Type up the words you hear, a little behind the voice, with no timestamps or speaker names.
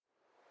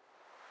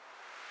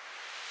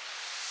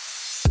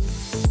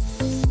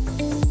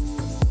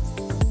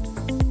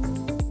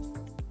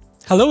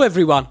Hello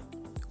everyone.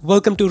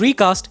 Welcome to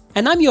Recast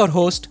and I'm your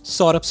host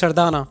Saurabh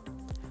Sardana.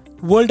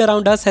 World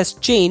around us has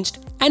changed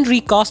and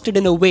recasted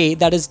in a way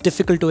that is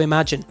difficult to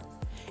imagine.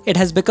 It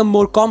has become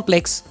more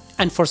complex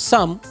and for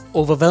some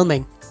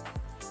overwhelming.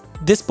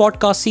 This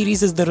podcast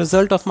series is the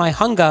result of my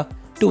hunger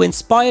to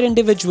inspire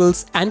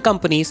individuals and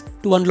companies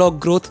to unlock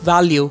growth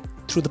value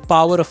through the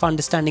power of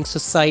understanding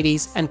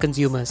societies and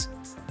consumers.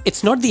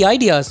 It's not the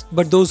ideas,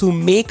 but those who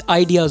make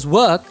ideas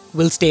work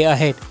will stay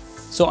ahead.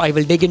 So I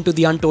will dig into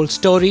the untold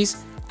stories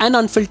and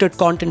unfiltered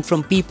content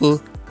from people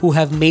who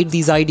have made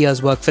these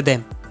ideas work for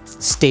them.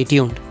 Stay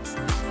tuned.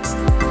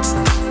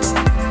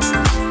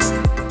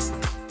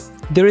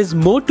 There is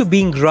more to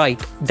being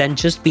right than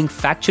just being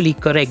factually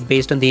correct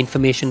based on the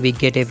information we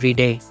get every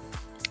day.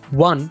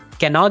 One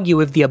can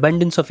argue if the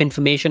abundance of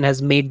information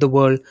has made the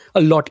world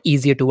a lot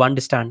easier to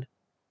understand.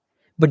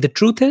 But the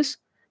truth is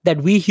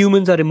that we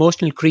humans are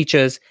emotional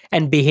creatures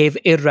and behave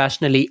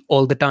irrationally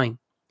all the time.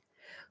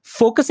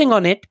 Focusing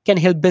on it can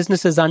help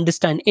businesses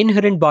understand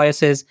inherent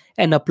biases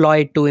and apply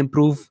it to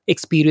improve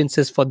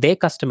experiences for their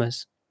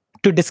customers.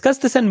 To discuss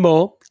this and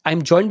more,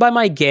 I'm joined by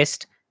my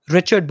guest,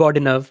 Richard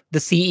Bourdineuf, the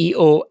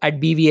CEO at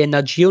BVA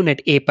Nudge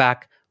Unit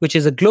APAC, which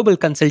is a global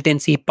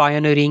consultancy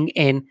pioneering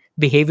in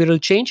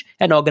behavioral change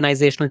and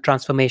organizational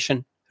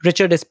transformation.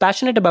 Richard is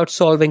passionate about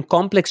solving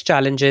complex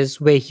challenges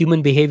where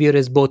human behavior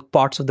is both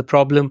parts of the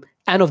problem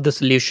and of the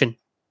solution.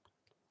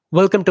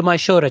 Welcome to my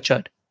show,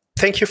 Richard.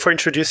 Thank you for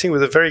introducing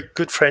with a very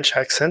good French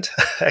accent,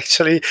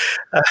 actually.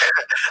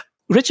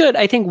 Richard,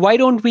 I think why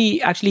don't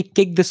we actually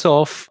kick this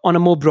off on a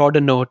more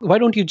broader note? Why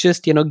don't you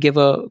just, give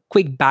a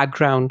quick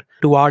background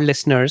to our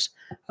listeners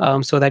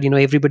so that,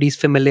 everybody's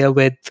familiar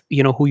with,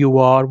 who you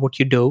are, what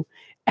you do.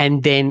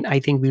 And then I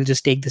think we'll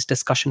just take this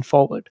discussion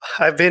forward.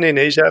 I've been in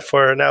Asia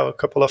for now a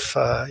couple of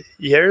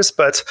years,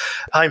 but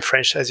I'm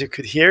French, as you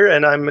could hear,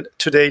 and I'm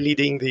today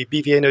leading the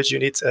BVA Nudge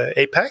Unit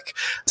APAC.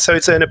 So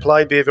it's an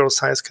applied behavioral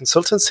science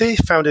consultancy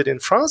founded in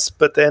France,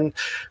 but then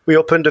we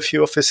opened a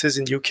few offices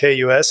in UK,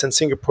 US, and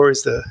Singapore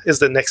is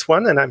the next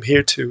one, and I'm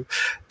here to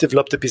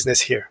develop the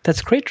business here.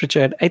 That's great,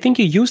 Richard. I think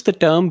you used the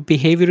term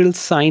behavioral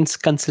science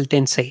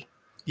consultancy.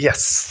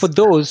 Yes. For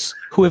those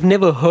who have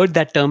never heard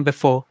that term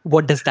before,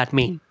 what does that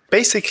mean?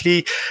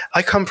 Basically,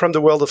 I come from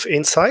the world of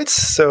insights,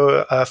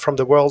 so from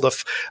the world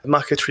of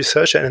market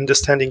research and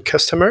understanding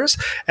customers,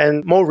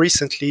 and more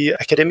recently,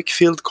 academic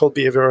field called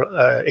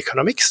behavioral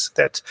economics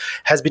that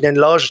has been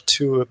enlarged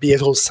to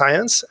behavioral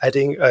science,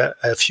 adding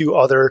a few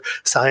other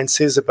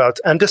sciences about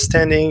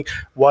understanding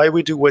why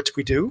we do what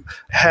we do,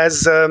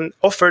 has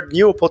offered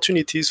new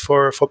opportunities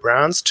for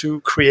brands to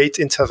create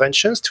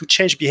interventions to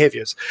change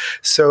behaviors.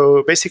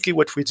 So basically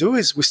what we do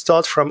is we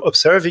start from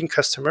observing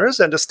customers,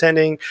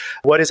 understanding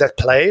what is at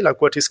play, like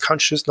what is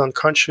conscious,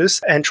 non-conscious,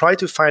 and try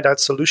to find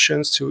out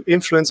solutions to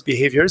influence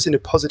behaviors in a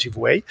positive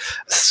way.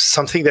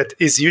 Something that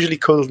is usually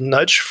called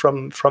nudge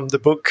from the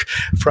book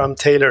from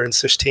Taylor and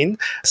Sushteen.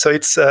 So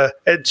it's a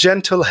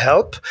gentle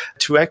help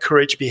to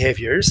encourage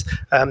behaviors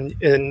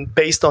and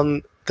based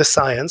on the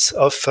science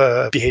of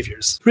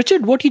behaviors.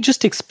 Richard, what you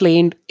just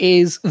explained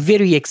is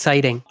very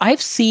exciting.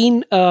 I've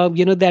seen,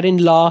 that in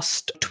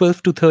last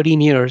 12 to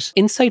 13 years,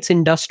 insights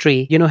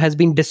industry, has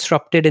been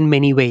disrupted in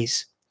many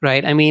ways.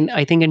 Right. I mean,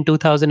 I think in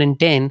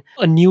 2010,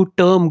 a new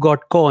term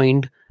got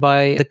coined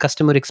by the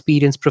Customer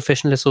Experience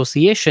Professional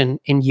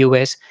Association in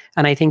US.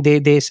 And I think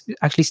they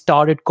actually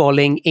started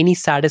calling any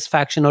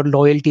satisfaction or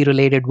loyalty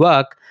related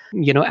work,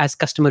 as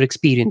customer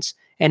experience.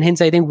 And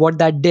hence, I think what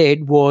that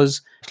did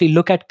was actually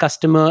look at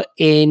customer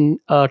in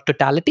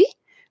totality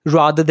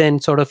rather than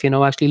sort of,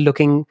 actually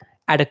looking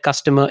at a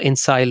customer in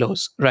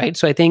silos. Right.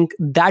 So I think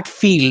that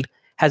field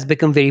has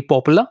become very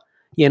popular,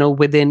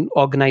 within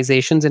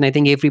organizations. And I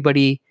think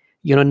everybody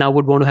now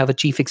would want to have a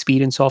chief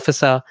experience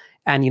officer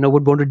and,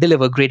 would want to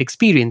deliver great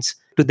experience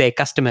to their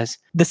customers.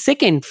 The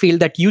second field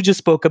that you just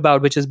spoke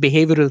about, which is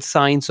behavioral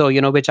science or,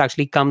 which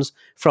actually comes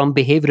from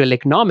behavioral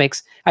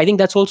economics, I think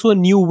that's also a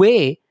new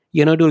way,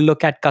 to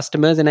look at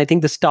customers. And I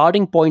think the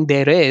starting point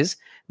there is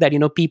that,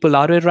 people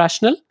are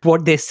irrational.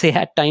 What they say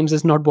at times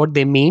is not what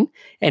they mean.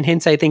 And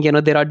hence, I think,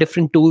 there are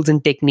different tools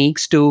and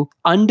techniques to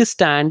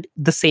understand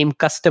the same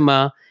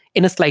customer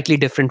in a slightly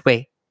different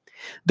way.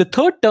 The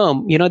third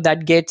term,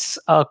 that gets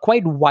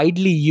quite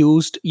widely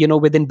used,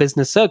 within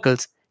business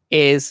circles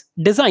is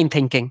design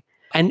thinking.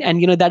 And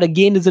that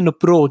again is an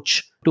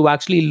approach to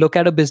actually look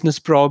at a business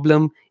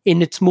problem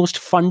in its most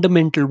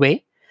fundamental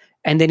way.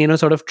 And then,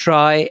 sort of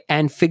try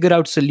and figure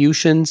out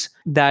solutions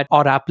that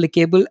are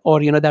applicable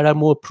or, that are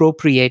more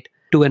appropriate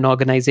to an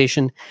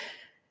organization.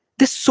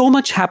 There's so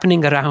much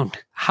happening around.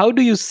 How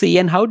do you see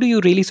and how do you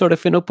really sort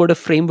of, put a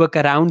framework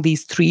around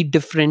these three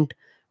different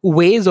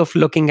ways of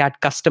looking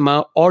at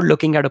customer or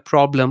looking at a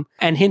problem?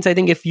 And hence, I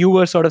think if you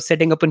were sort of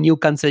setting up a new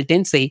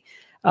consultancy,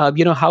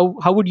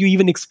 how would you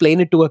even explain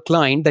it to a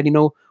client that,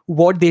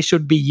 what they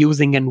should be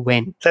using and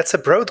when? That's a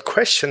broad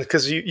question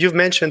because you've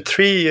mentioned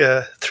three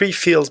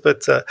fields,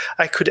 but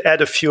I could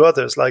add a few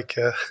others like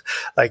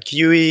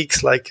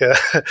UX, like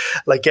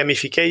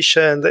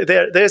gamification.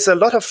 There's a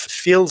lot of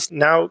fields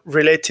now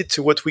related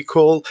to what we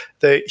call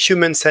the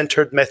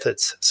human-centered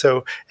methods.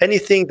 So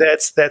anything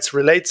that's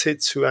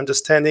related to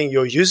understanding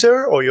your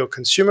user or your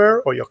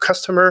consumer or your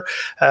customer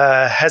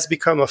has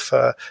become of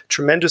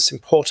tremendous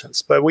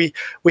importance. But we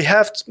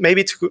have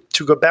maybe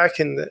to go back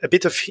in a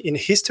bit of in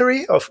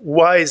history of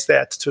why is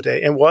that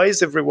today and why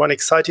is everyone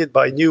excited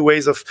by new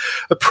ways of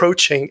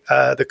approaching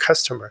the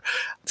customer.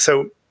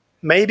 So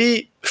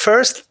maybe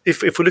first,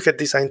 if we look at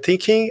design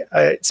thinking,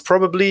 it's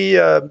probably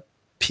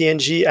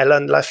P&G,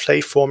 Alan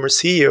Lafley, former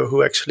CEO,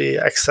 who actually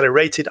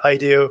accelerated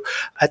IDEO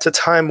at a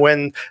time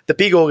when the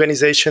big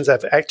organizations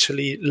have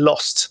actually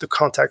lost the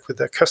contact with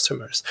their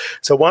customers.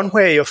 So one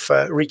way of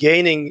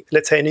regaining,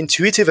 let's say, an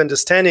intuitive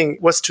understanding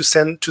was to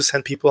send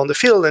people on the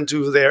field and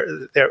do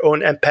their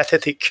own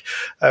empathetic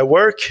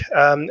work.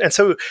 And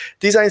so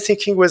design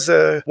thinking was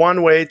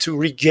one way to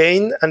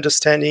regain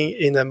understanding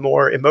in a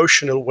more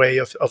emotional way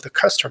of the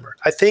customer.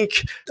 I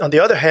think, on the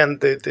other hand,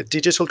 the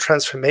digital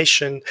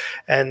transformation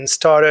and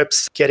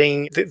startups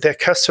getting their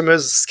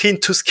customers skin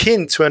to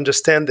skin to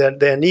understand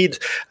their need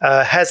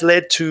has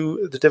led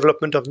to the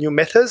development of new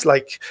methods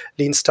like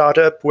lean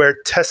startup, where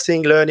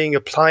testing, learning,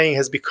 applying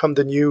has become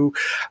the new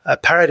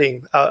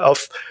paradigm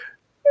of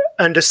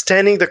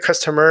understanding the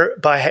customer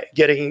by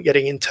getting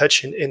in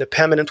touch in a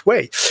permanent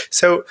way.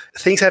 So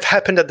things have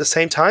happened at the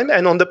same time,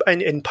 and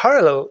in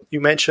parallel, you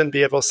mentioned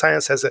behavioral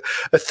science as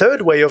a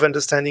third way of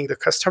understanding the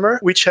customer,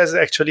 which has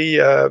actually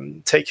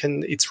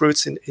taken its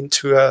roots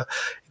into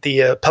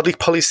the public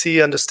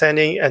policy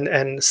understanding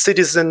and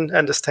citizen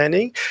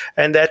understanding.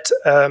 And that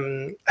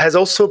has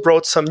also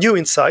brought some new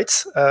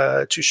insights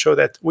to show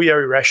that we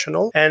are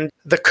irrational. And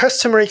the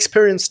customer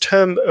experience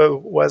term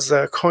was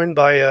coined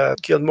by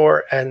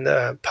Gilmore and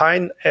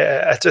Pine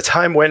at a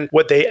time when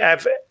what they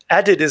have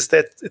added is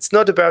that it's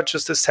not about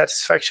just the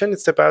satisfaction,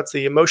 it's about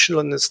the emotional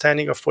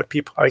understanding of what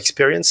people are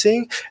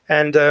experiencing.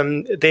 And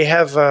they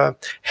have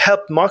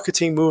helped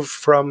marketing move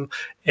from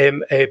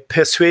a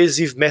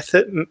persuasive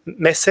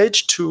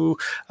message to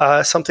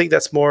something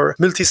that's more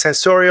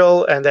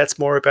multisensorial, and that's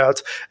more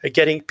about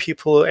getting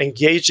people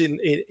engaged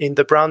in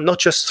the brand, not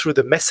just through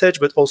the message,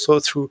 but also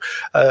through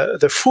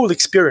the full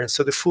experience,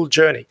 so the full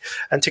journey.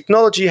 And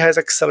technology has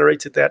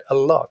accelerated that a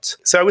lot.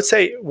 So I would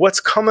say what's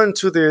common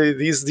to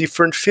these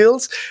different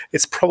fields,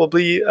 it's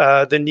probably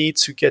the need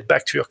to get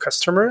back to your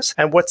customers.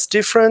 And what's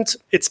different,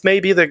 it's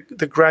maybe the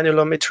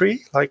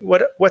granulometry, like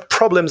what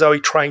problems are we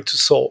trying to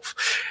solve?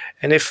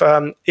 And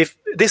if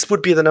this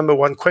would be the number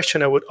one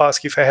question I would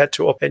ask if I had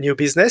to open a new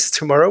business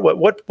tomorrow,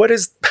 what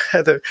is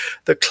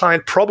the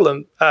client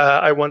problem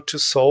I want to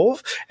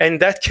solve? And in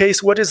that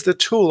case, what is the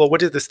tool or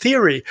what is the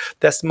theory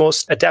that's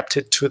most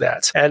adapted to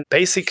that? And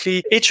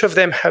basically, each of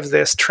them have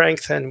their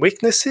strengths and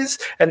weaknesses,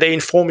 and they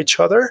inform each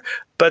other.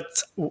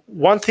 But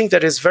one thing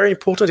that is very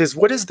important is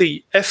what is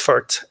the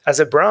effort as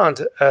a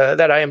brand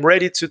that I am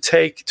ready to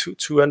take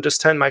to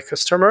understand my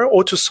customer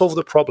or to solve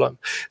the problem.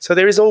 So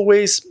there is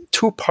always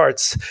two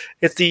parts.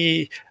 It's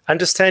the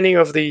understanding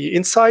of the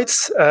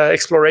insights,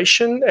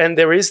 exploration, and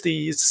there is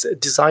the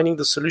designing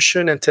the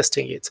solution and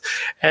testing it.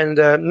 And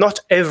not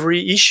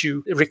every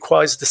issue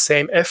requires the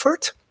same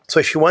effort. So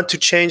if you want to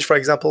change, for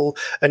example,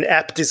 an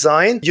app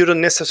design, you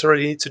don't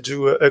necessarily need to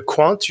do a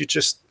quant. You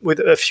just, with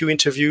a few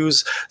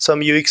interviews,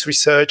 some UX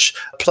research,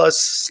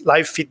 plus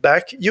live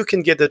feedback, you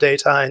can get the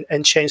data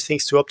and change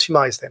things to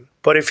optimize them.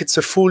 But if it's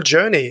a full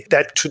journey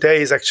that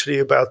today is actually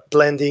about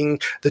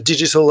blending the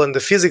digital and the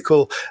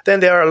physical,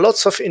 then there are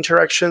lots of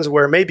interactions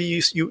where maybe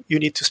you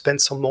need to spend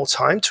some more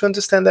time to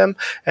understand them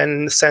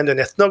and send an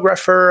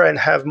ethnographer and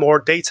have more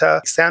data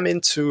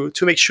examined to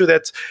make sure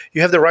that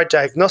you have the right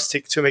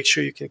diagnostic to make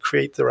sure you can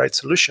create the right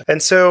solution.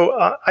 And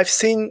so I've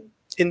seen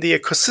in the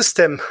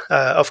ecosystem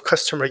of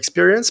customer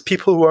experience,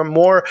 people who are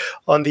more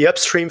on the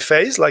upstream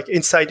phase, like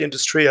inside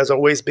industry has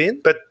always been,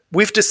 but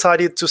we've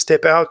decided to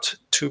step out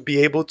to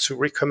be able to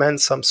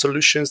recommend some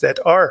solutions that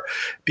are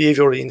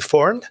behaviorally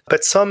informed.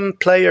 But some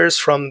players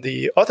from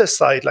the other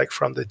side, like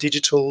from the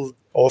digital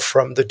or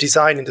from the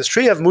design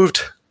industry, have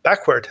moved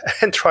backward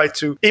and try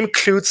to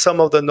include some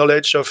of the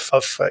knowledge of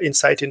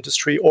insight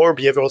industry or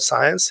behavioral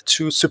science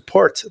to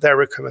support their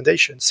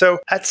recommendation. So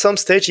at some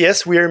stage,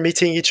 yes, we are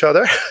meeting each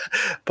other,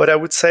 but I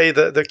would say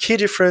the key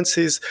difference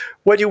is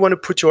where do you want to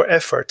put your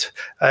effort?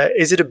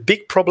 Is it a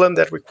big problem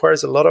that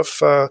requires a lot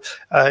of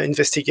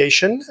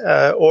investigation,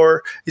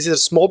 or is it a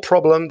small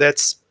problem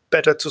that's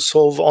better to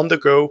solve on the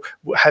go,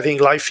 having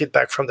live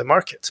feedback from the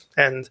market?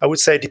 And I would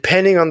say,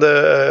 depending on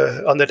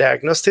the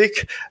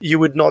diagnostic, you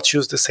would not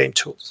use the same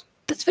tools.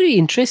 That's very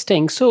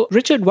interesting. So,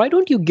 Richard, why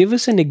don't you give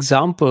us an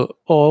example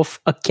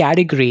of a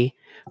category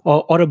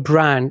or a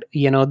brand,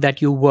 that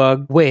you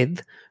worked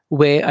with,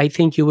 where I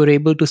think you were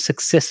able to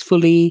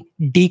successfully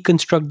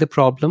deconstruct the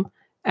problem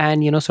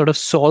and, sort of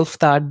solve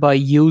that by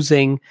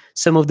using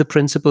some of the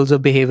principles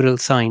of behavioral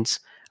science.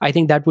 I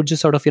think that would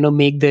just sort of,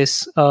 make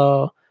this,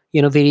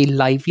 very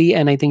lively.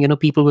 And I think,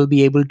 people will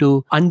be able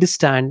to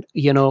understand,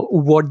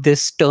 what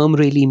this term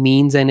really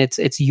means and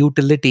its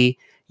utility,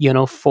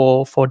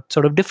 for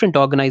sort of different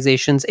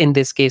organizations, in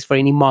this case, for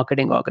any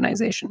marketing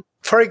organization.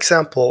 For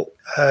example,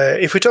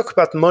 if we talk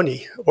about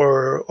money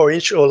or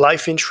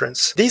life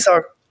insurance, these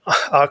are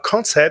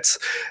concepts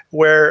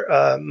where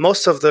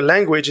most of the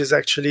language is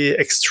actually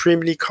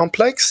extremely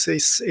complex.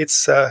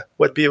 It's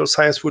what behavioral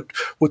science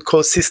would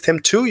call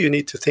system 2. You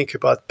need to think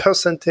about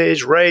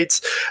percentage,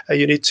 rates.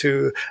 You need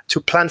to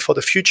plan for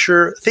the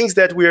future, things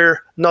that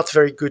we're not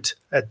very good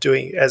at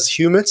doing as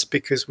humans,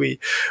 because we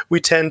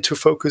tend to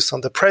focus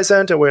on the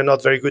present and we're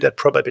not very good at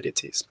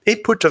probabilities.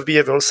 Input of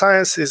behavioral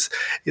science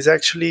is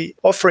actually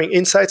offering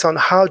insights on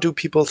how do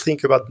people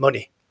think about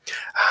money.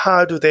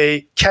 How do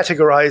they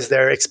categorize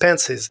their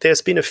expenses?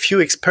 There's been a few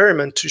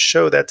experiments to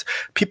show that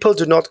people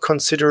do not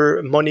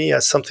consider money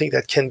as something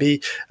that can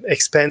be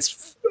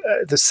expensed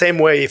the same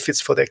way if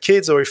it's for their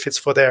kids or if it's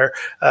for their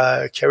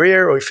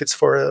career or if it's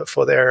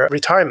for their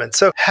retirement.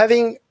 So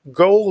having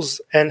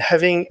goals and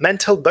having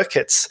mental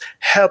buckets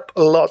help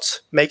a lot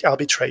make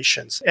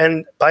arbitrations.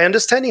 And by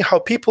understanding how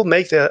people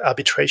make their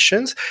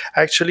arbitrations,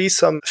 actually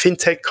some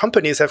fintech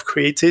companies have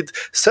created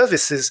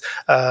services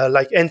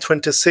like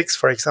N26,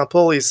 for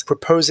example, is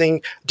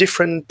proposing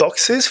different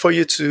boxes for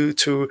you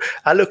to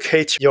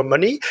allocate your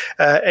money.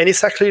 And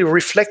it's actually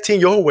reflecting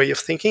your way of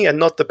thinking and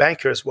not the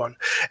banker's one.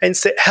 And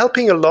it's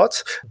helping a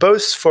lot,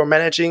 both for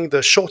managing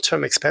the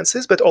short-term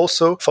expenses, but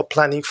also for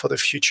planning for the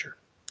future.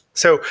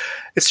 So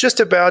it's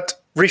just about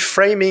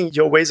reframing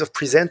your ways of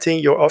presenting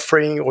your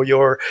offering or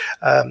your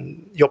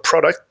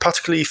product,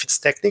 particularly if it's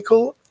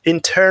technical, in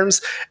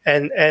terms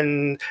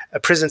and a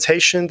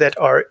presentation that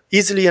are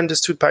easily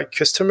understood by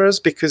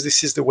customers, because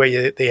this is the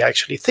way they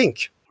actually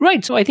think.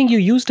 Right. So I think you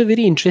used a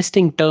very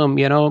interesting term.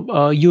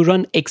 You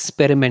run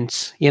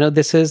experiments.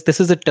 This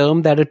is a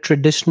term that a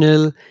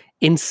traditional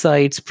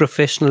insights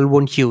professional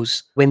won't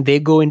use. When they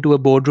go into a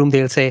boardroom,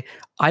 they'll say,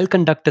 "I'll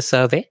conduct a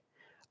survey.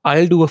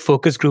 I'll do a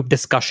focus group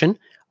discussion.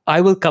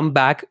 I will come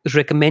back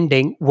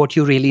recommending what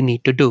you really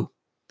need to do."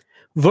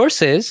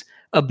 Versus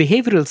a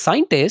behavioral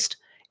scientist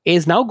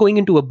is now going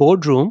into a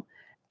boardroom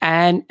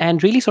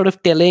and really sort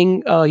of telling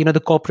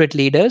the corporate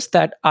leaders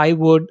that I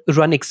would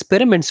run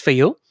experiments for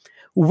you,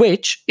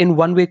 which in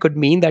one way could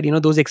mean that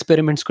those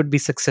experiments could be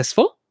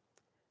successful,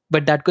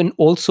 but that can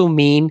also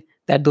mean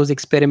that those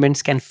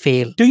experiments can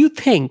fail. Do you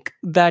think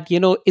that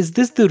is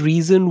this the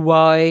reason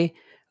why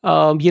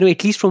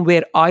at least from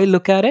where I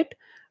look at it,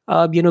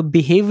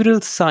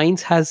 behavioral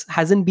science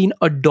hasn't been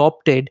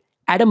adopted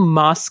at a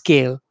mass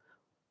scale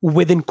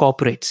within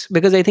corporates?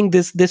 Because I think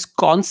this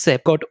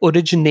concept got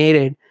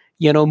originated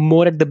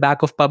more at the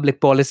back of public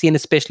policy, and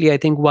especially I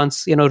think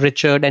once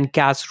Richard and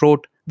Cass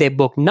wrote their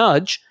book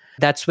Nudge,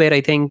 that's where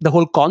I think the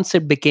whole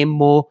concept became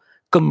more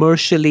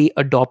commercially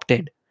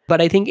adopted. But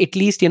I think at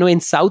least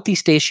in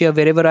Southeast Asia,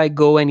 wherever I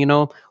go, and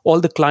all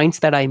the clients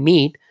that I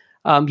meet,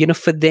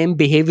 for them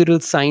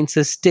behavioral science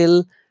is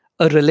still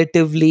a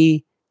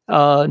relatively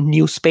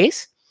new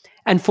space.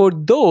 And for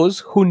those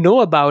who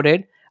know about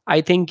it,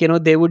 I think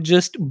they would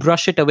just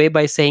brush it away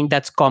by saying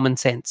that's common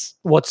sense.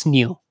 What's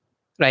new?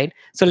 Right.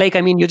 So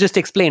you just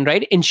explained,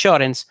 right?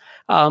 Insurance.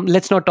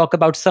 Let's not talk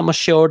about sum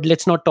assured.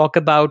 Let's not talk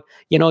about,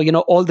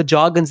 all the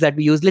jargons that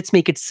we use. Let's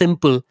make it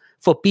simple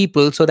for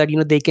people so that,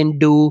 they can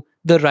do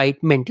the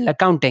right mental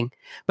accounting.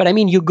 But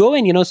you go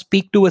and,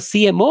 speak to a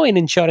CMO in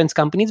insurance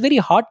company. It's very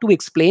hard to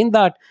explain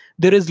that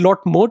there is a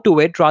lot more to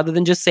it rather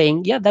than just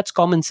saying, yeah, that's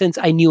common sense.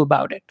 I knew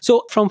about it.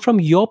 So from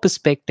your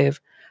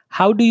perspective,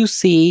 how do you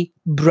see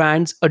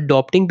brands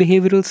adopting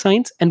behavioral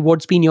science, and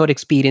what's been your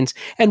experience?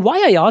 And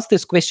why I asked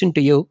this question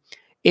to you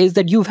is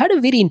that you've had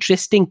a very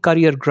interesting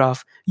career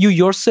graph. You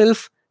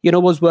yourself,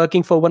 was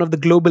working for one of the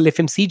global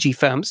FMCG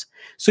firms.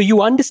 So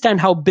you understand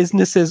how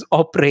businesses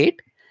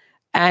operate.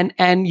 And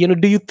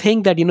do you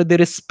think that,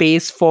 there is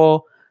space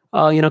for,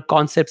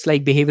 concepts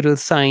like behavioral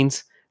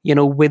science,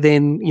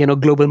 within,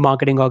 global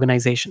marketing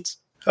organizations?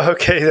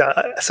 Okay,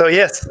 so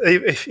yes,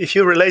 if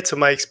you relate to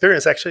my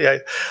experience, actually,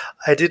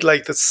 I did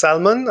like the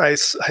salmon. I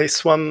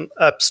swam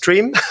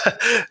upstream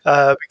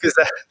because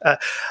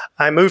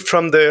I moved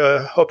from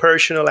the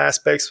operational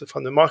aspects,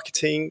 from the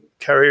marketing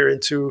career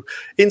into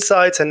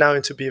insights and now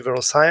into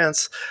behavioral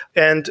science.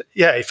 And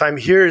yeah, if I'm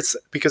here, it's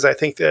because I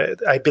think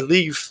that I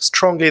believe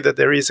strongly that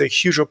there is a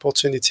huge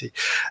opportunity.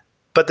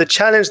 But the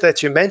challenge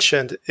that you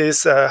mentioned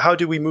is how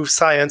do we move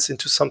science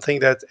into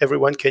something that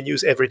everyone can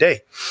use every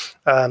day?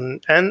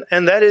 And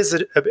that is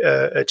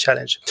a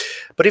challenge.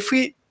 But if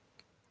we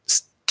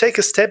take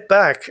a step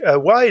back,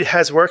 why it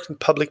has worked in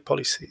public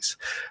policies?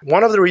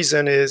 One of the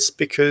reasons is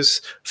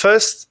because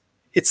first,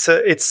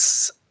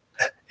 it's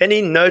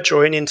any nudge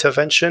or any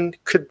intervention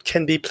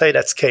can be played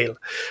at scale.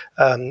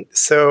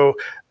 So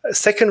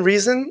second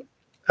reason,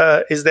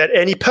 is that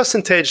any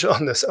percentage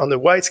on the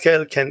wide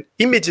scale can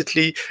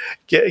immediately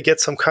get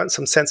some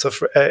sense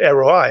of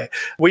ROI,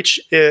 which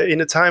in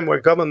a time where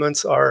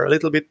governments are a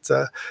little bit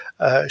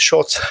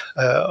short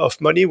of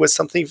money was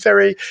something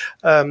very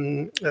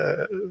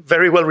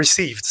very well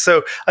received.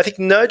 So I think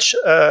Nudge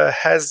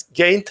has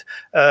gained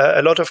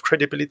a lot of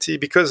credibility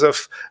because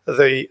of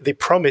the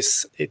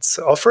promise it's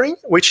offering,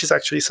 which is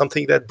actually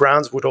something that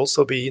brands would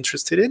also be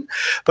interested in,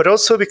 but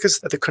also because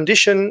the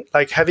condition,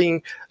 like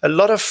having a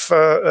lot of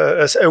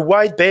a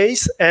wide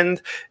base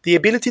and the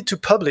ability to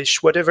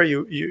publish whatever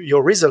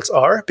your results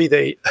are, be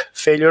they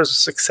failures or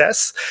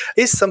success,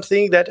 is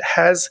something that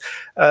has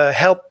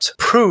helped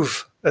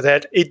prove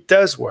that it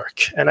does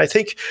work. And I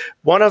think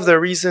one of the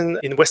reasons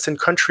in Western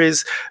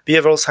countries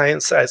behavioral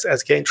science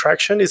has gained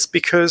traction is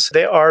because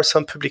there are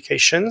some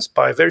publications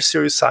by very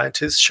serious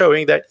scientists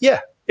showing that,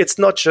 it's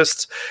not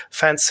just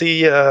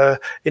fancy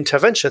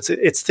interventions.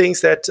 It's things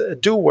that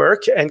do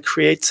work and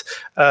create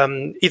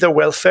either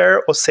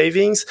welfare or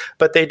savings,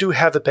 but they do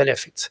have a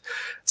benefit.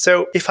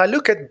 So if I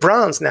look at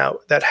brands now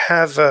that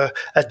have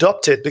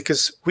adopted,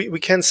 because we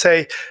can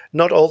say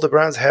not all the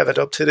brands have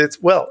adopted it,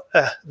 well,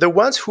 the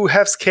ones who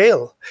have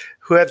scale,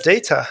 who have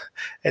data,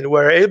 and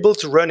were able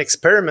to run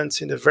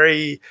experiments in a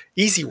very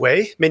easy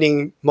way,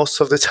 meaning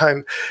most of the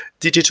time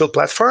digital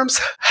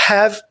platforms,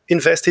 have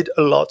invested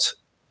a lot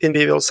in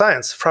behavioral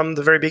science from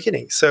the very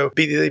beginning. So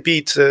be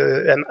it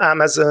an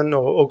Amazon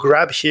or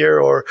Grab here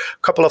or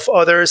a couple of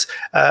others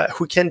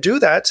who can do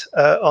that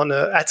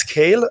at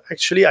scale.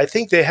 Actually, I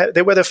think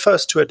they were the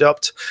first to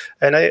adopt,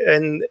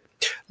 and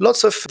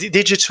lots of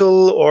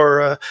digital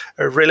or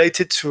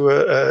related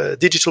to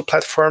digital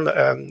platform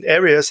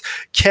areas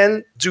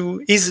can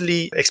do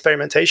easily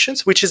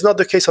experimentations, which is not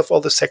the case of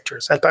all the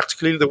sectors, and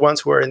particularly the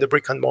ones who are in the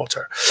brick and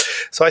mortar.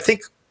 So I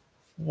think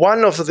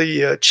one of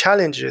the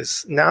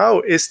challenges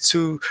now is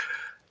to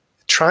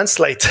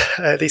translate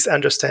this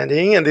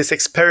understanding and this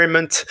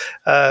experiment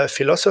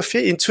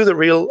philosophy into the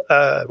real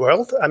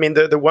world. I mean,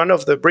 the one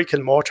of the brick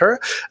and mortar,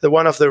 the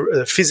one of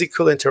the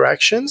physical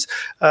interactions,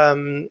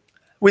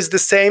 with the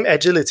same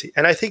agility.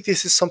 And I think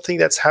this is something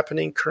that's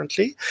happening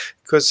currently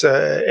because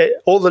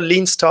all the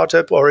lean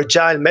startup or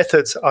agile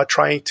methods are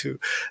trying to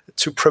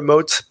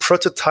promote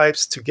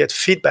prototypes to get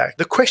feedback.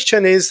 The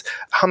question is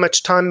how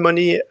much time,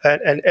 money,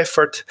 and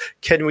effort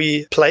can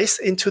we place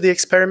into the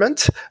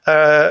experiment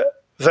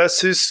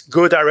versus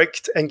go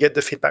direct and get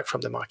the feedback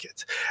from the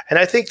market. And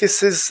I think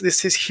this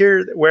is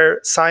here where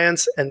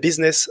science and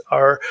business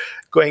are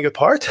going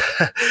apart.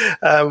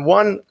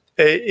 One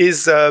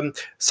is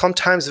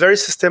sometimes very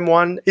system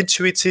one,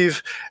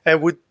 intuitive,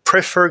 and would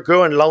prefer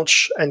go and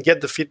launch and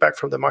get the feedback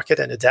from the market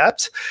and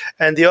adapt.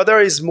 And the other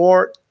is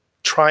more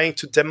trying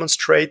to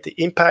demonstrate the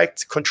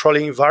impact,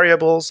 controlling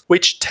variables,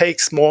 which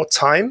takes more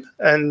time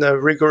and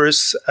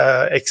rigorous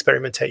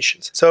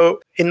experimentations.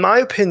 So in my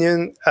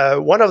opinion,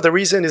 one of the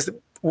reasons is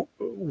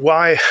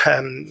why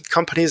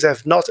companies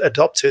have not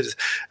adopted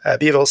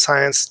behavioral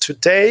science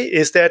today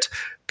is that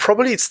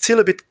probably it's still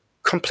a bit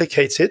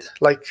complicated,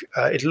 like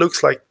it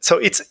looks like. So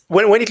it's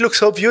when it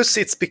looks obvious,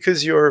 it's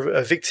because you're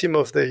a victim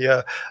of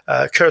the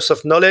curse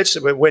of knowledge.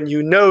 When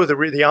you know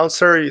the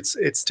answer,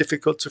 it's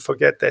difficult to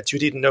forget that you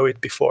didn't know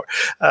it before.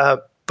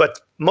 But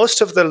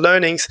most of the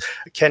learnings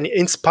can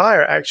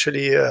inspire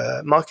actually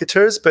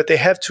marketers, but they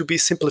have to be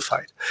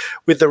simplified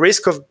with the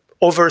risk of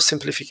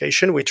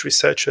oversimplification, which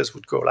researchers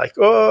would go like,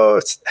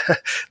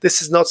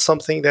 this is not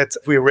something that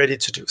we're ready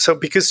to do. So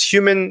because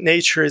human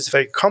nature is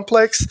very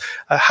complex,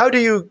 how do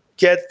you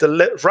get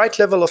the right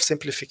level of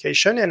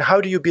simplification, and how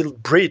do you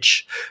build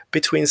bridge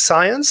between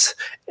science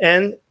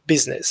and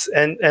business?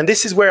 And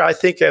this is where I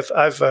think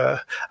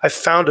I've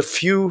found a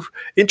few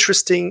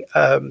interesting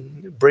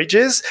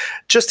bridges,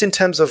 just in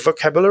terms of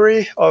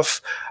vocabulary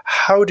of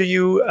how do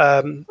you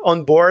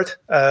onboard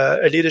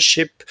a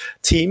leadership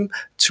team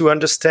to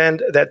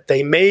understand that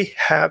they may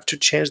have to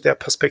change their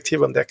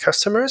perspective on their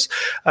customers.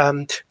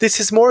 This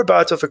is more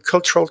about of a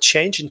cultural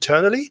change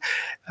internally.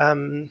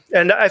 And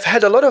I've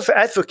had a lot of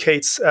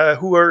advocates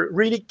who are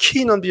really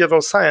keen on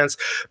behavioral science,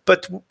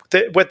 but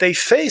what they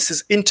face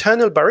is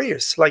internal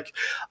barriers. Like,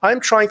 I'm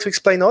trying to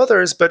explain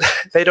others, but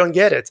they don't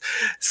get it.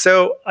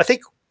 So I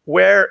think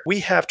where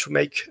we have to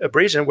make a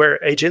bridge and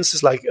where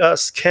agencies like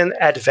us can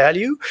add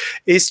value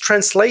is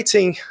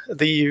translating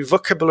the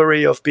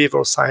vocabulary of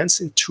behavioral science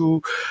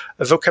into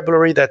a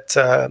vocabulary that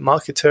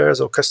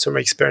marketers or customer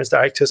experience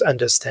directors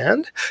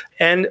understand,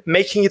 and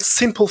making it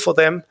simple for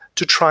them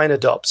to try and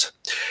adopt.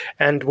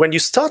 And when you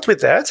start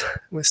with that,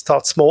 we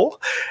start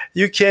small,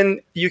 you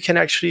can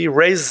actually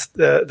raise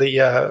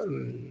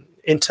the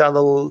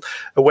internal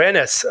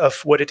awareness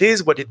of what it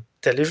is, what it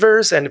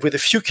delivers, and with a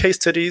few case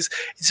studies,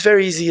 it's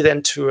very easy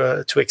then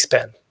to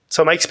expand.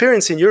 So my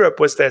experience in Europe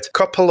was that a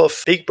couple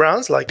of big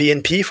brands like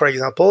BNP, for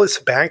example, it's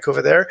a bank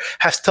over there,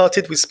 have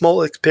started with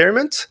small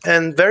experiments,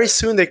 and very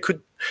soon they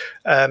could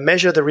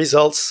measure the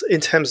results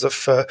in terms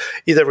of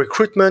either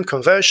recruitment,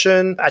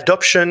 conversion,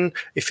 adoption,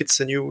 if it's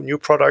a new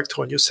product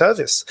or a new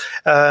service.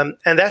 And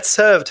that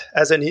served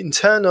as an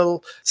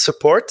internal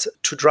support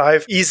to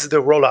drive ease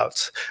the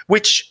rollout,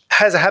 which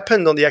has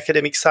happened on the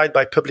academic side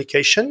by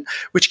publication,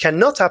 which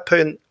cannot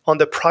happen on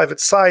the private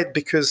side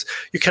because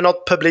you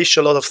cannot publish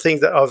a lot of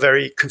things that are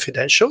very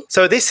confidential.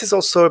 So this is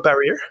also a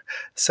barrier.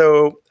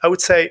 So I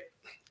would say,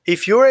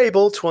 if you're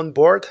able to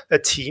onboard a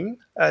team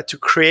to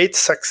create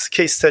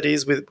case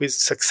studies with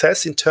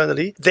success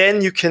internally,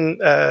 then you can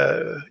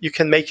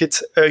make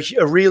it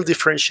a real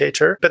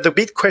differentiator. But the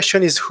big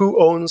question is,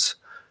 who owns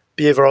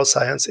behavioral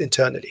science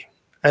internally?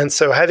 And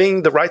so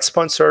having the right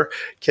sponsor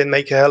can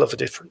make a hell of a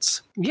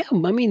difference. Yeah,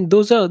 I mean,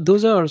 those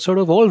are sort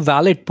of all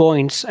valid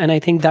points, and I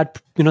think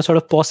that sort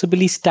of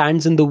possibly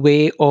stands in the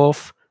way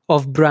of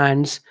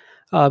brands,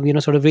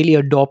 sort of really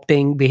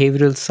adopting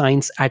behavioral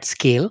science at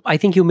scale. I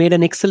think you made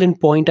an excellent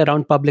point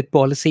around public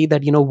policy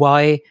that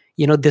why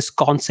this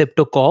concept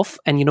took off,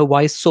 and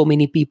why so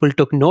many people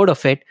took note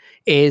of it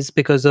is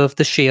because of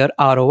the sheer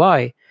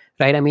ROI.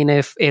 Right. I mean,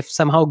 if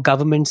somehow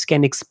governments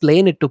can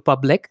explain it to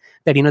public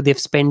that, they've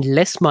spent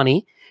less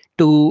money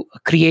to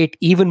create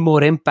even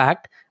more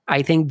impact,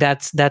 I think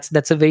that's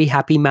a very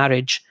happy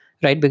marriage.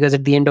 Right. Because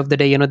at the end of the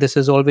day, this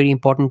is all very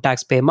important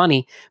taxpayer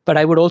money. But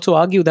I would also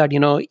argue that,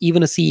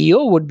 even a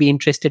CEO would be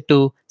interested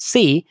to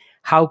see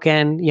how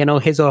can,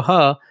 his or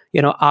her,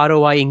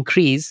 ROI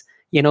increase,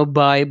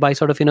 by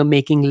sort of,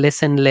 making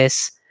less and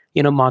less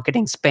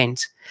marketing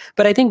spends.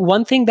 But I think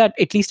one thing that,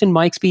 at least in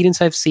my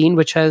experience, I've seen,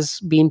 which has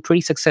been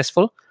pretty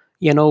successful,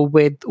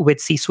 with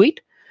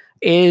C-suite,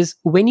 is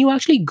when you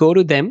actually go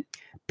to them,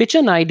 pitch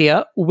an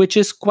idea which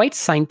is quite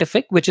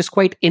scientific, which is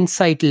quite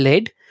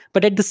insight-led,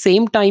 but at the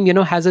same time,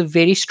 has a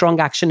very strong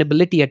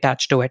actionability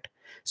attached to it.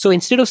 So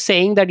instead of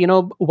saying that,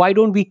 why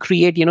don't we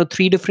create,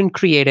 3 different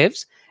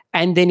creatives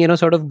and then,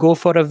 sort of go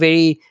for a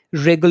very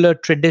regular,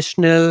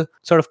 traditional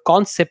sort of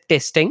concept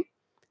testing,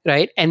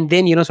 right? And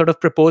then, sort of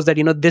propose that,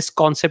 this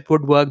concept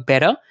would work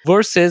better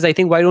versus, I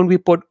think, why don't we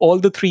put all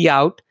the 3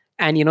 out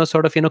and,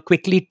 sort of,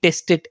 quickly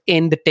test it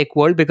in the tech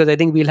world, because I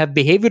think we'll have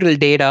behavioral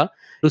data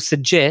to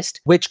suggest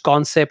which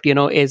concept,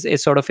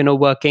 is sort of,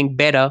 working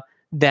better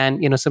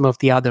than, some of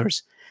the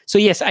others. So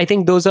yes, I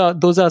think those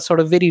are sort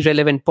of very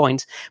relevant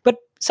points. But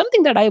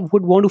something that I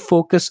would want to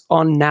focus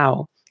on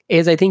now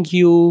is, I think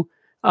you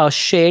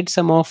shared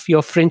some of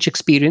your French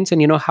experience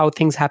and, how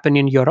things happen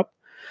in Europe.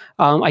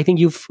 I think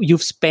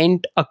you've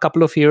spent a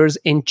couple of years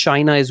in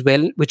China as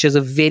well, which is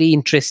a very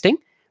interesting,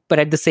 but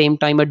at the same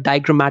time, a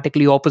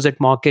diagrammatically opposite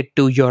market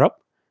to Europe,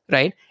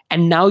 right?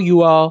 And now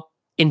you are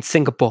in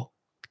Singapore,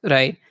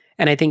 right?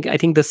 And I think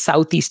the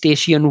Southeast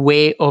Asian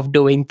way of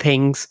doing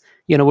things,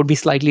 would be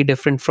slightly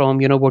different from,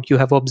 what you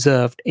have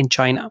observed in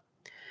China.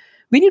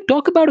 When you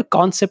talk about a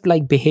concept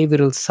like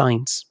behavioral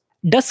science,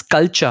 does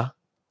culture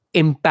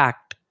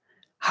impact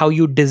how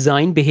you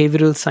design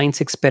behavioral science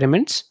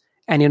experiments?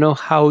 And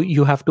how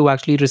you have to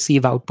actually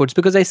receive outputs,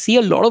 because I see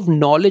a lot of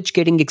knowledge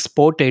getting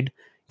exported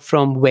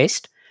from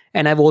West,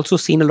 and I've also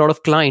seen a lot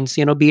of clients,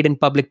 be it in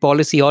public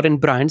policy or in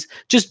brands,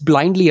 just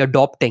blindly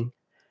adopting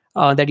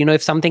that.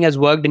 If something has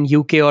worked in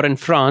UK or in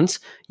France,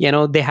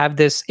 they have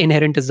this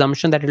inherent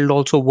assumption that it'll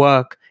also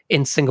work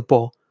in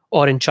Singapore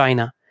or in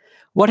China.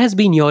 What has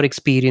been your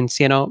experience?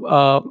 And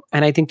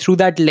I think through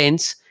that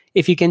lens,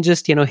 if you can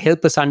just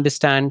help us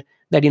understand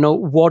that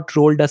what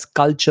role does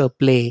culture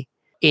play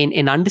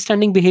in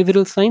understanding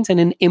behavioral science and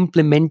in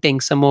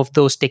implementing some of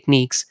those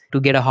techniques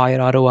to get a higher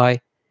ROI,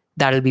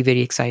 that'll be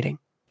very exciting.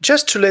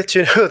 Just to let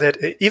you know that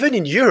even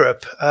in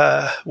Europe,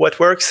 what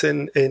works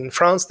in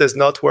France does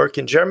not work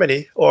in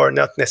Germany, or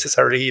not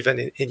necessarily even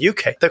in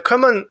UK. The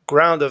common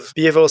ground of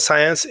behavioral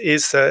science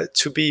is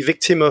to be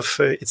victim of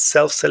its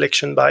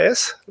self-selection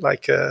bias.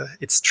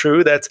 It's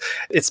true that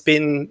it's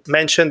been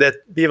mentioned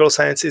that behavioral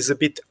science is a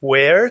bit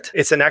weird.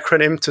 It's an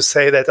acronym to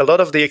say that a lot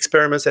of the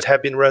experiments that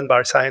have been run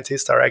by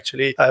scientists are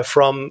actually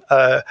from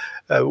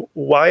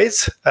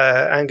white,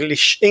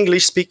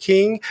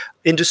 English-speaking,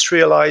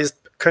 industrialized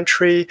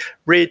country,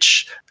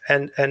 rich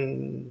and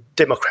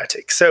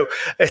democratic. So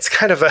it's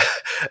kind of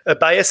a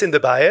bias in the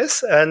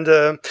bias. And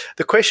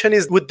the question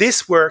is, would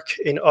this work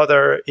in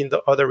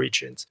the other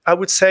regions? I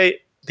would say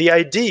the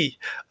idea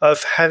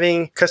of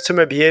having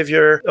customer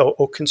behavior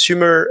or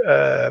consumer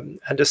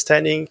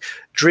understanding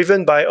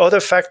driven by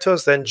other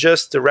factors than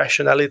just the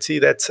rationality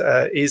that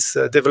is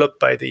developed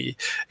by the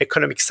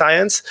economic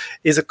science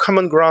is a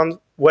common ground.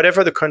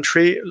 Whatever the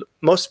country,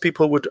 most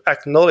people would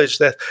acknowledge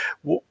that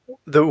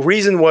the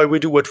reason why we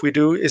do what we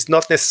do is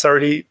not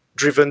necessarily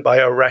driven by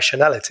our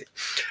rationality.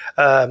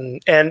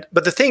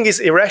 But the thing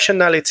is,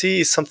 irrationality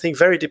is something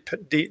very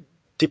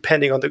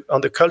depending on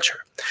the culture.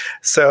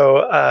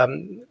 So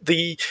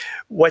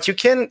what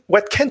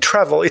can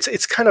travel,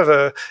 it's kind of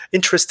a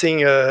interesting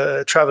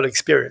travel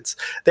experience.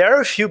 There are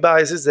a few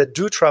biases that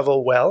do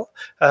travel well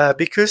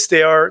because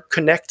they are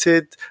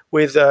connected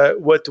with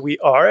what we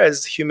are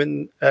as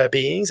human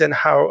beings and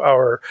how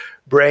our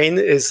brain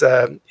is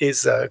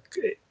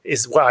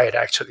wired,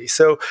 actually.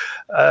 So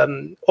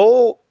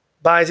all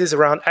biases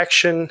around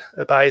action,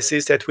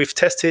 biases that we've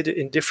tested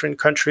in different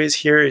countries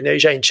here in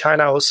Asia, in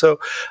China also,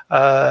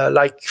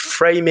 like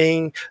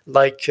framing,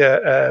 like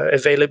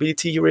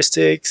availability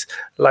heuristics,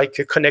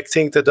 like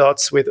connecting the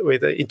dots with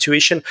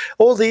intuition.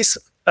 All this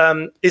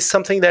is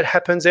something that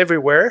happens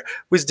everywhere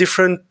with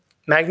different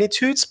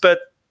magnitudes, but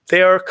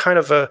they are kind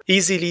of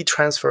easily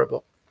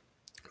transferable.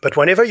 But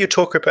whenever you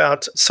talk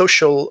about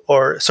social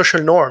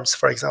norms,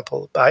 for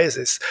example,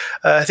 biases,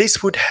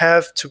 this would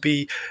have to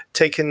be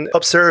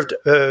observed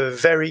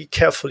very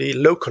carefully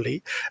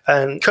locally.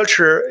 And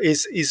culture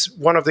is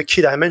one of the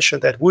key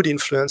dimensions that would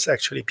influence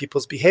actually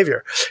people's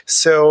behavior.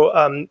 So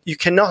you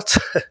cannot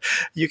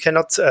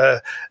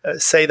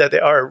say that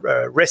there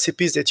are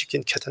recipes that you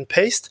can cut and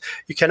paste.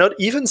 You cannot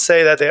even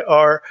say that there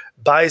are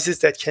biases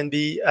that can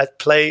be at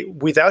play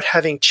without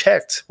having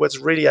checked what's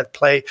really at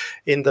play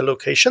in the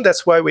location.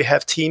 That's why we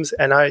have teams,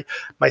 and I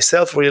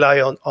myself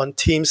rely on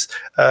teams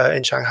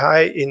in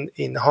Shanghai,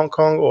 in Hong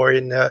Kong, or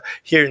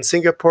here in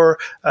Singapore,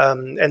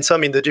 and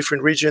some in the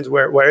different regions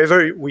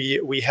wherever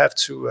we have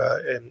to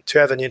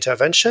have an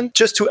intervention,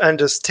 just to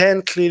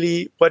understand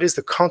clearly what is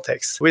the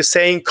context. We're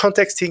saying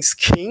context is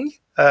king.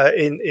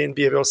 In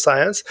behavioral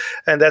science,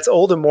 and that's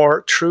all the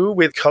more true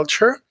with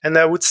culture. And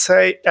I would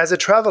say, as a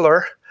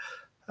traveler,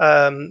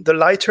 the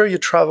lighter you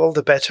travel,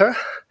 the better,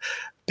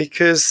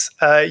 because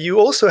you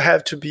also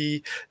have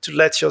to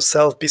let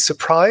yourself be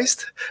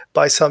surprised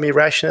by some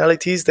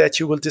irrationalities that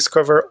you will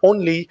discover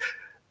only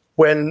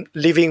when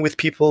living with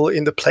people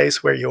in the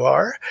place where you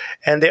are.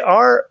 And there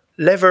are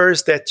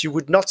levers that you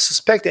would not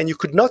suspect, and you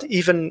could not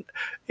even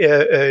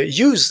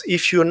use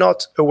if you're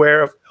not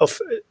aware of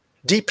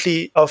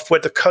deeply of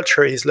what the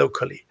culture is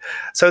locally.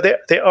 So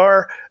there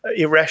are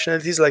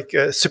irrationalities like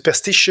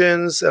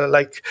superstitions,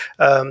 like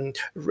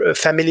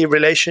family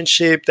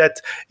relationship,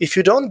 that if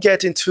you don't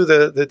get into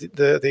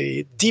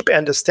the deep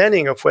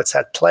understanding of what's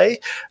at play,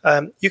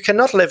 you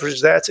cannot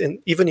leverage that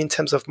even in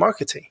terms of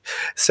marketing.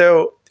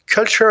 So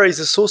culture is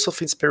a source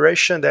of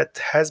inspiration that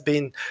has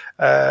been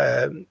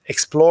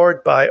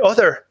explored by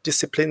other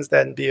disciplines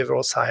than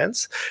behavioral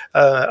science.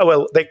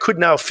 Well, they could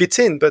now fit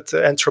in, but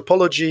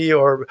anthropology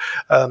or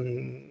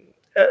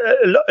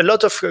a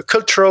lot of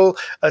cultural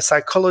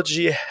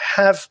psychology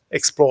have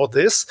explored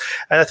this.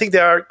 And I think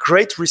there are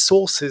great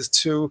resources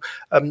to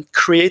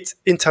create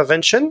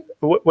intervention,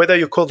 whether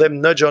you call them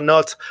nudge or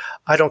not,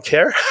 I don't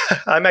care.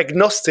 I'm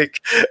agnostic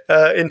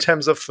in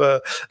terms of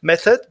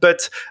method,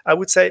 but I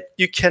would say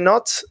you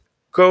cannot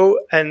go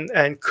and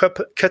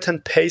cut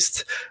and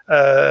paste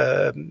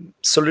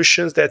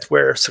solutions that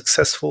were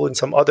successful in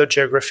some other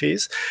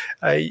geographies.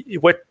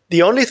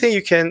 The only thing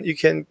you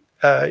can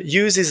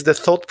use is the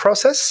thought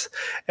process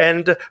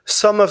and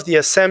some of the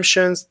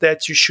assumptions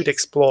that you should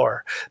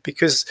explore,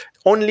 because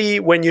only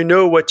when you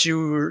know what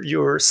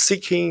you're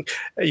seeking,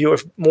 you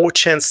have more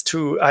chance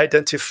to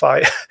identify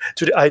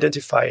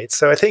it.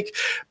 So I think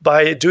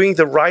by doing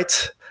the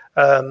right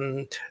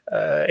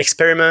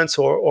experiments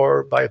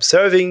or by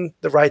observing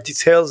the right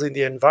details in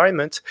the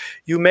environment,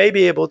 you may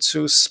be able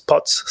to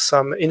spot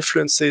some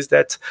influences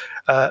that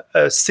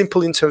a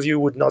simple interview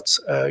would not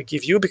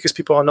give you, because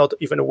people are not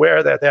even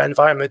aware that their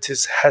environment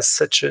has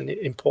such an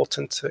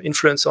important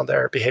influence on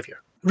their behavior.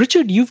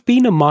 Richard, you've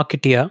been a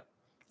marketeer,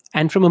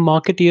 and from a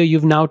marketeer,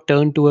 you've now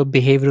turned to a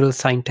behavioral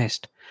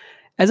scientist.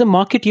 As a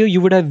marketeer, you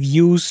would have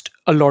used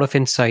a lot of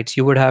insights.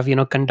 You would have,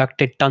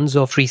 conducted tons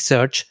of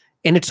research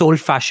in its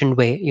old-fashioned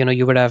way.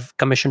 You would have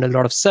commissioned a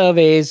lot of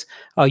surveys.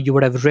 You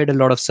would have read a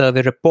lot of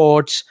survey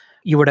reports.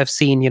 You would have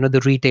seen,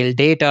 the retail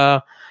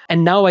data.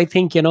 And now I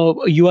think,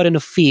 you are in a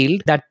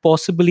field that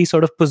possibly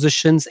sort of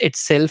positions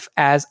itself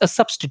as a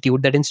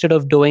substitute, that instead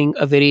of doing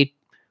a very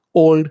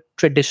old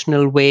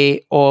traditional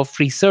way of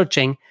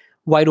researching,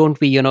 why don't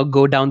we,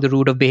 go down the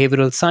route of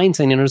behavioral science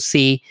and,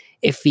 see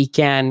if we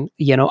can,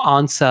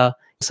 answer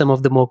some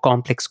of the more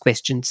complex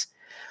questions.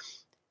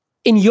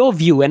 In your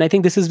view, and I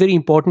think this is very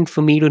important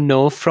for me to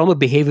know from a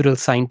behavioral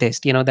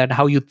scientist, that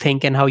how you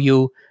think and how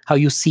you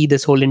see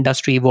this whole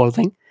industry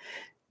evolving.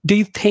 Do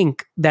you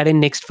think that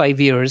in next 5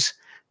 years,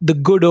 the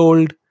good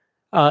old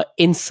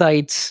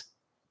insights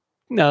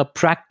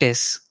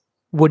practice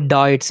would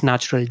die its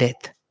natural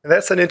death?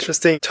 That's an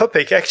interesting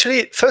topic.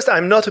 Actually, first,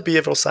 I'm not a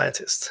behavioral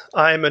scientist.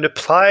 I'm an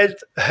applied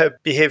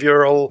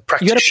behavioral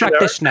practitioner. You're a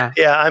practitioner.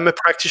 Yeah, I'm a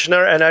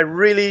practitioner, and I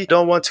really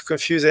don't want to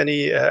confuse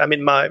any.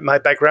 My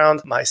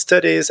background, my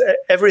studies,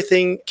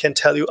 everything can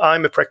tell you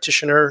I'm a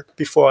practitioner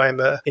before I'm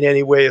in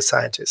any way a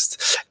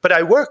scientist. But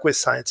I work with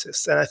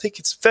scientists, and I think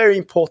it's very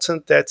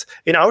important that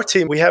in our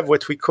team, we have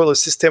what we call a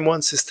System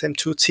 1, System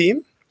 2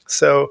 team.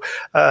 So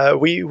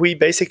we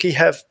basically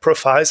have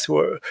profiles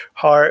who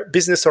are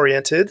business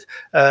oriented,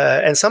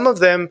 and some of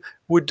them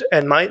would,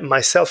 and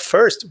myself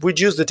first, would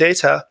use the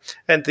data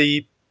and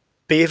the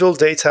behavioral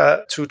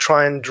data to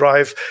try and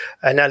drive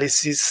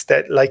analysis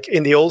that, like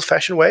in the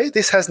old-fashioned way.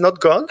 This has not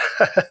gone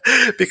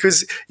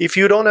because if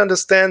you don't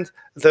understand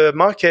the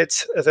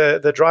market,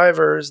 the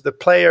drivers, the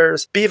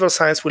players, behavioral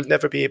science will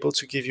never be able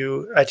to give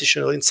you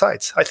additional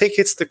insights. I think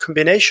it's the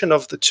combination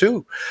of the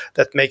two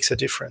that makes a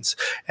difference.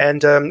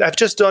 And I've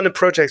just done a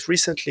project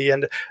recently,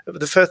 and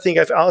the first thing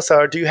I've asked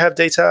are, do you have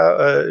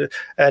data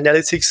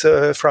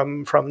analytics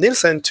from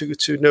Nielsen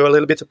to know a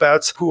little bit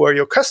about who are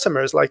your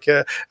customers, like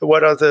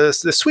what are the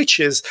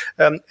switches?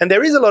 And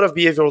there is a lot of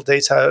behavioral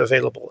data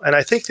available. And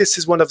I think this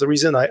is one of the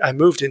reasons I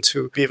moved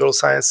into behavioral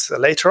science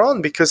later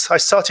on, because I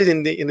started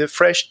in the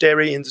fresh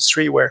dairy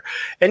industry, where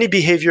any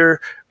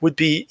behavior would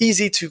be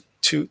easy to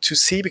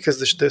see, because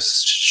the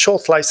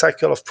short life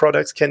cycle of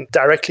products can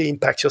directly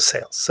impact your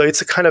sales. So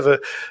it's a kind of a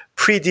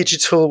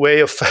pre-digital way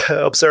of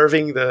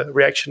observing the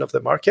reaction of the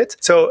market.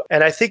 So,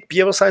 and I think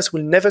behavioral science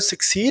will never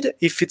succeed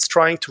if it's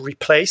trying to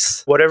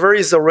replace whatever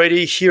is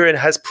already here and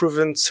has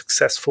proven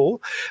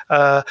successful.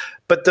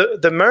 But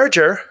the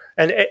merger,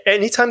 and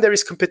anytime there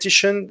is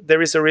competition,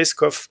 there is a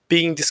risk of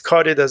being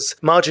discarded as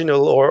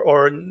marginal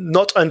or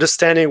not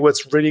understanding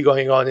what's really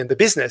going on in the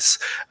business.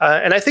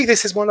 And I think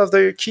this is one of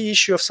the key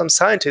issues of some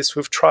scientists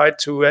who've tried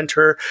to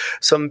enter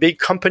some big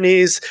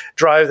companies,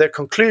 drive their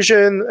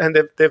conclusion, and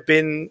they've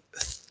been,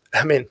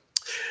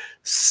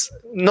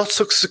 not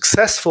so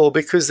successful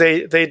because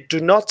they do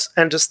not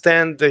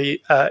understand the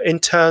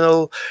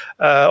internal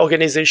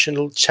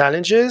organizational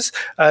challenges.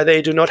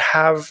 They do not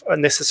have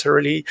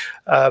necessarily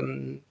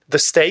the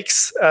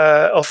stakes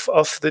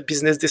of the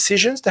business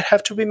decisions that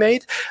have to be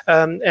made,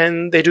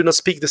 and they do not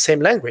speak the same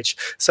language.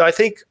 So I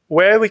think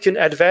where we can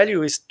add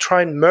value is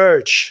try and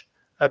merge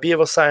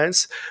behavioral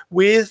science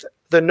with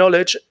the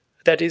knowledge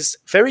that is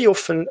very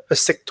often a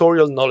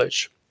sectorial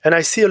knowledge. And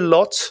I see a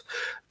lot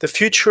the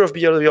future of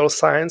behavioral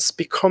science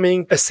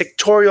becoming a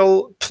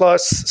sectorial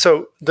plus.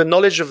 So the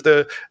knowledge of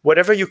the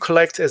whatever you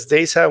collect as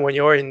data when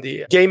you're in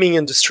the gaming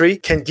industry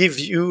can give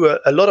you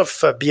a lot of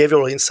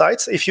behavioral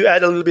insights. If you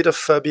add a little bit of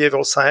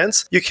behavioral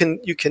science, you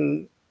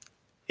can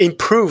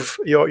improve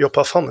your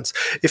performance.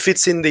 If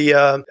it's in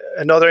the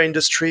another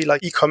industry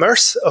like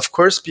e-commerce, of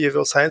course,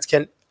 behavioral science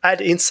can add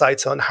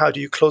insights on how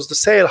do you close the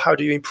sale, how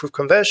do you improve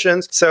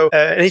conversions. So,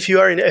 and if you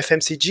are in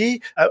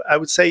FMCG, I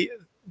would say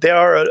there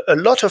are a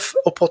lot of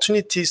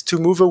opportunities to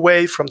move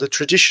away from the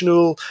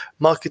traditional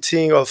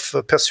marketing of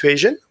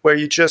persuasion, where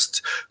you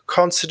just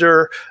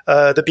consider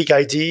the big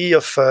idea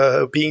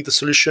of being the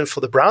solution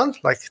for the brand.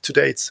 Like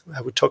today,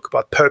 I would talk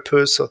about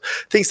purpose or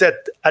things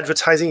that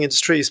advertising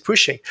industry is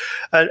pushing,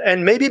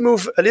 and maybe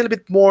move a little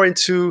bit more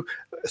into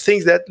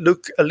things that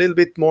look a little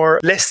bit more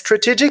less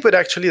strategic, but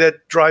actually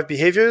that drive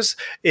behaviors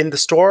in the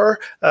store,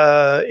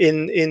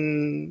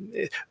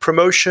 in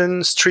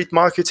promotion, street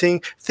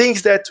marketing,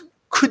 things that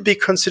could be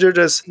considered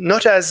as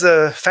not as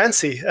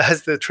fancy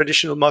as the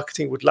traditional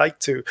marketing would like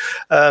to,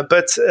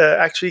 but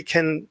actually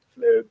can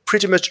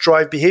pretty much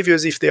drive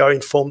behaviors if they are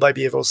informed by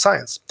behavioral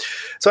science.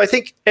 So I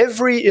think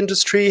every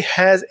industry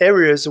has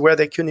areas where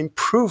they can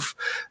improve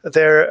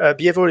their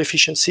behavioral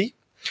efficiency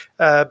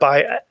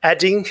by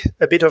adding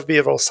a bit of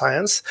behavioral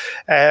science,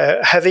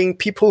 having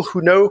people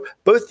who know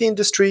both the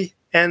industry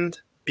and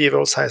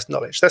behavioral science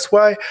knowledge. That's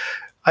why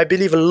I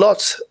believe a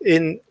lot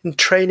in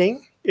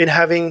training, in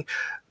having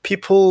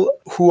people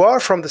who are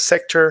from the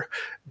sector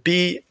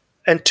be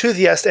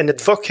enthusiast and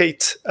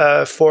advocate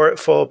for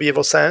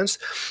behavioral science,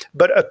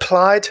 but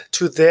applied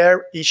to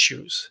their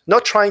issues,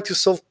 not trying to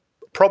solve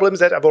problems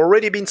that have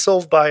already been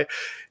solved by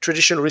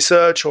traditional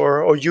research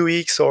or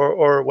UX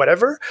or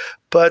whatever,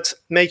 but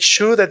make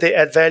sure that they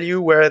add value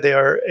where they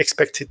are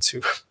expected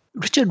to.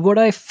 Richard, what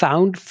I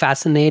found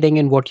fascinating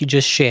in what you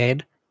just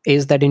shared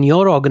is that in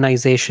your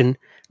organization,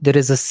 there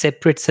is a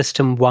separate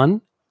system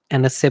 1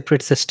 and a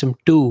separate system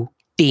 2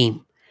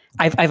 team.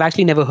 I've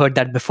actually never heard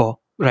that before,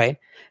 right?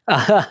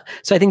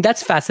 So I think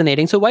that's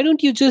fascinating. So why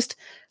don't you just,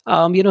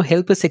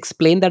 help us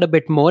explain that a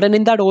bit more, and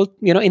in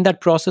that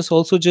process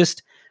also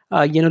just,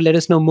 let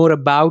us know more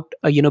about,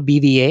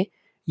 BVA,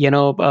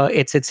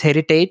 its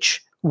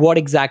heritage, what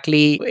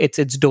exactly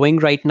it's doing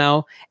right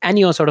now, and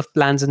your sort of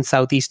plans in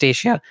Southeast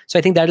Asia. So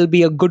I think that'll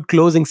be a good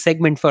closing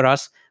segment for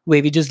us,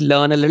 where we just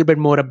learn a little bit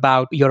more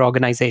about your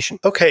organization.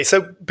 Okay,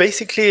 so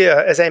basically,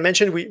 as I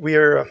mentioned, we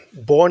are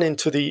born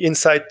into the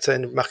insight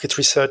and market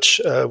research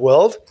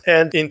world.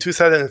 And in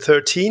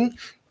 2013,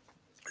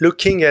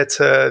 looking at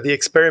the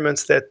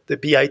experiments that the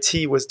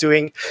BIT was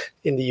doing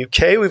in the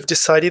UK, we've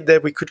decided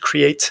that we could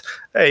create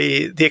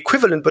the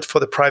equivalent, but for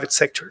the private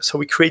sector. So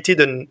we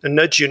created a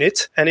nudge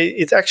unit, and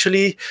it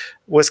actually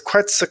was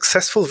quite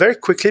successful very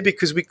quickly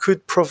because we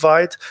could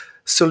provide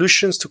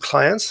solutions to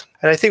clients.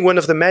 And I think one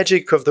of the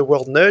magic of the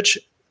word nudge,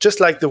 just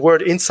like the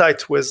word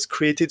insight was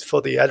created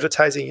for the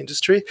advertising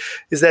industry,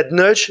 is that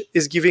nudge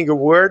is giving a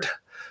word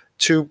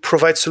to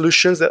provide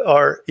solutions that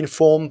are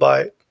informed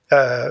by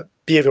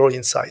behavioral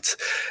insights.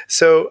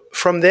 So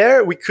from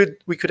there, we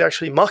could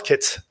actually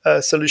market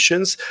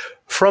solutions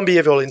from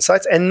behavioral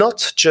insights, and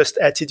not just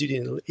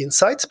attitudinal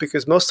insights,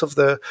 because most of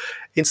the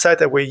insights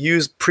that were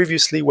used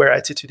previously were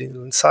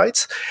attitudinal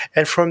insights.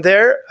 And from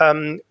there,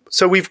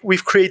 so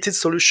we've created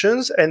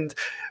solutions, and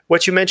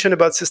what you mentioned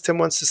about System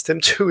 1,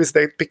 System 2 is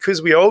that because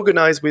we are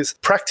organized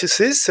with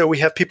practices, so we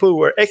have people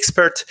who are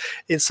expert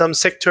in some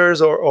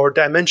sectors or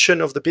dimension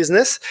of the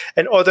business,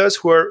 and others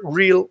who are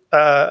real,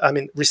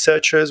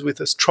 researchers with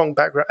a strong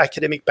background,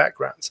 academic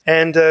backgrounds.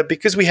 And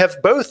because we have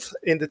both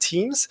in the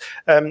teams,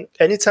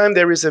 anytime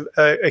there is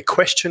a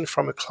question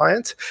from a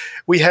client,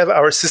 we have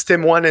our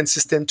System 1 and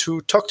System 2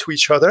 talk to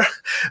each other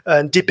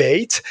and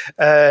debate.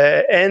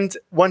 And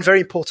one very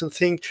important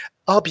thing,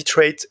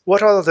 arbitrate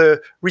what are the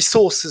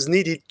resources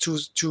needed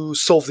to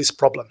solve this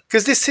problem.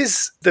 Because this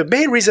is the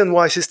main reason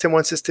why System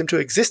 1, System 2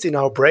 exist in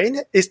our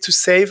brain, is to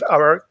save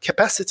our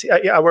capacity,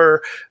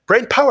 our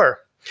brain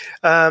power.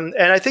 And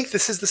I think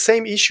this is the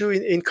same issue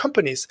in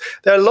companies.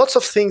 There are lots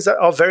of things that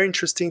are very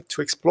interesting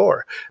to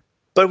explore.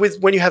 But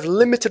when you have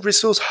limited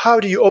resource,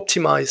 how do you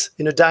optimize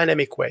in a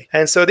dynamic way?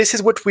 And so this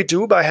is what we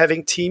do by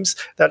having teams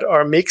that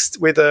are mixed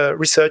with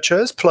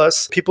researchers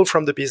plus people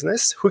from the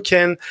business who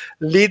can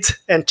lead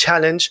and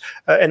challenge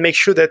and make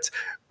sure that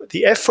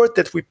the effort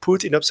that we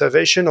put in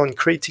observation on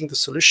creating the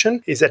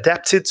solution is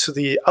adapted to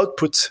the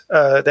output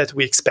that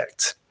we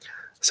expect.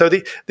 So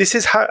this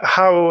is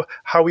how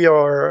we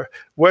are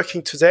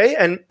working today.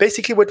 And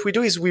basically what we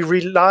do is we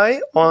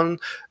rely on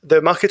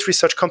the market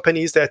research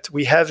companies that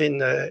we have in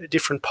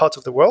different parts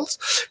of the world.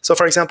 So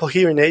for example,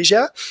 here in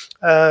Asia,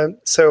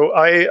 so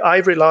I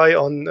rely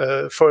on,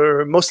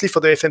 mostly for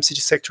the FMCG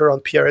sector,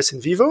 on PRS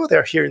and Vivo.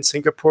 They're here in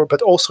Singapore,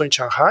 but also in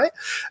Shanghai.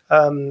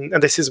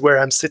 And this is where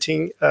I'm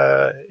sitting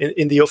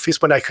in the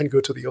office when I can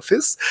go to the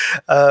office.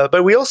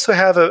 But we also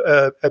have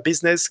a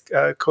business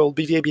called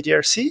BVA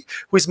BDRC,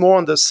 who is more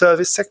on the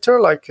service sector,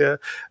 like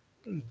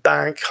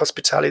bank,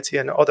 hospitality,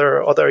 and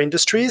other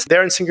industries.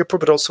 They're in Singapore,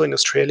 but also in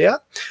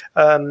Australia.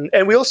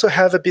 And we also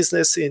have a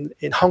business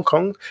in Hong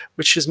Kong,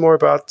 which is more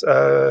about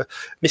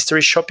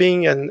mystery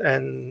shopping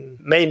and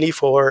mainly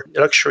for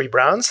luxury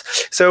brands.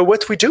 So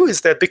what we do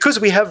is that because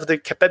we have the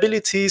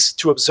capabilities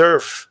to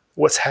observe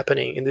what's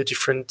happening in the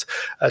different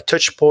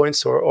touch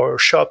points or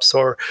shops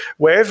or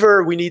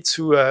wherever we need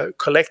to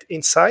collect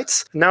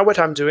insights. Now what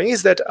I'm doing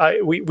is that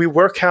we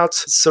work out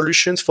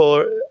solutions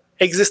for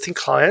existing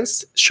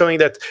clients, showing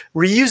that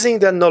reusing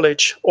their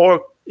knowledge,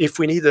 or if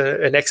we need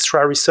an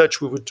extra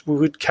research, we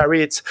would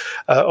carry it,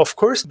 of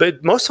course.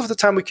 But most of the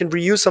time, we can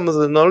reuse some of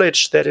the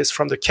knowledge that is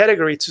from the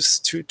category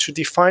to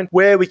define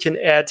where we can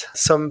add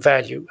some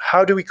value.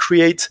 How do we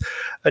create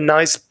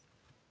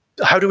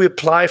how do we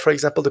apply, for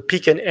example, the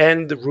pick and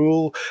end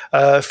rule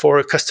for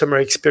a customer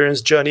experience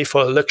journey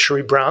for a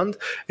luxury brand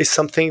is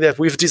something that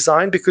we've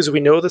designed because we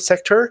know the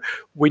sector,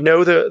 we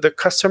know the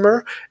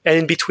customer, and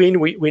in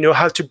between we know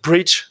how to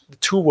bridge the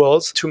two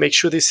worlds to make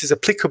sure this is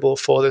applicable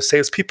for the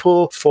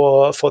salespeople,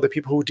 for the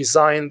people who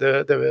design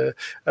the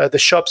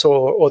shops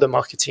or the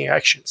marketing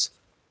actions.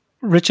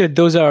 Richard,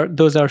 those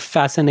are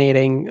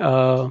fascinating,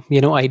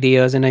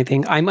 ideas, and I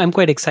think I'm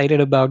quite excited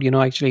about,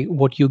 actually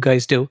what you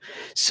guys do.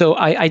 So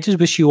I just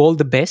wish you all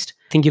the best.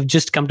 I think you've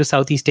just come to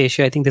Southeast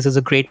Asia. I think this is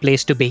a great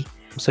place to be.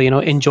 So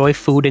enjoy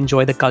food,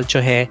 enjoy the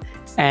culture here,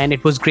 and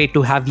it was great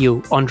to have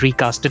you on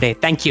Recast today.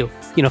 Thank you,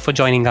 for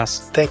joining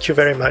us. Thank you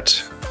very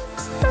much.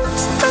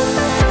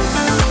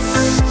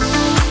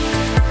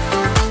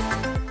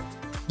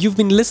 You've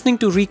been listening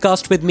to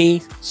Recast with me,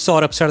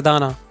 Saurabh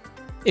Sardana.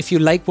 If you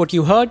like what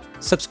you heard,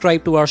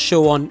 subscribe to our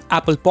show on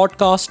Apple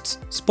Podcasts,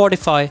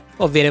 Spotify,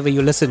 or wherever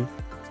you listen.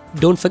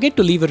 Don't forget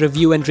to leave a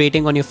review and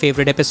rating on your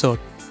favorite episode.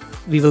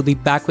 We will be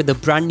back with a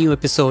brand new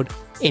episode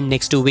in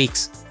next 2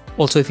 weeks.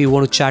 Also, if you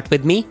want to chat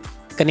with me,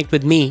 connect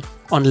with me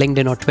on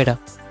LinkedIn or Twitter.